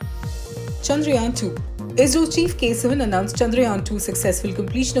Chandrayaan 2. ISRO's chief K-Sivan announced Chandrayaan 2's successful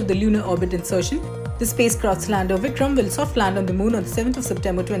completion of the lunar orbit insertion. The spacecraft's lander Vikram will soft land on the moon on the 7th of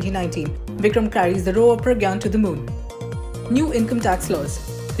September 2019. Vikram carries the rover Pragyan to the moon. New income tax laws.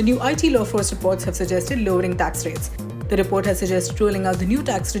 The new IT law force reports have suggested lowering tax rates. The report has suggested rolling out the new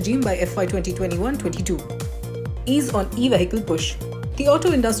tax regime by FY 2021-22. Ease on e-vehicle push. The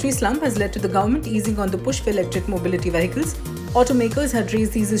auto industry slump has led to the government easing on the push for electric mobility vehicles. Automakers had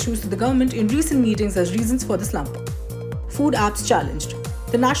raised these issues to the government in recent meetings as reasons for the slump. Food apps challenged.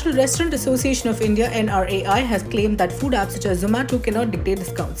 The National Restaurant Association of India (NRAI) has claimed that food apps such as Zomato cannot dictate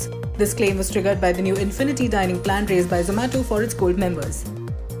discounts. This claim was triggered by the new Infinity dining plan raised by Zomato for its gold members.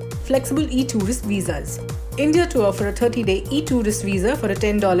 Flexible e-tourist visas. India to offer a 30-day e-tourist visa for a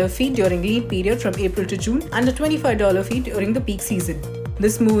 $10 fee during lean period from April to June and a $25 fee during the peak season.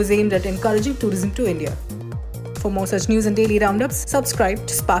 This move is aimed at encouraging tourism to India. For more such news and daily roundups, subscribe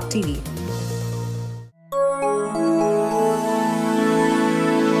to Spark TV.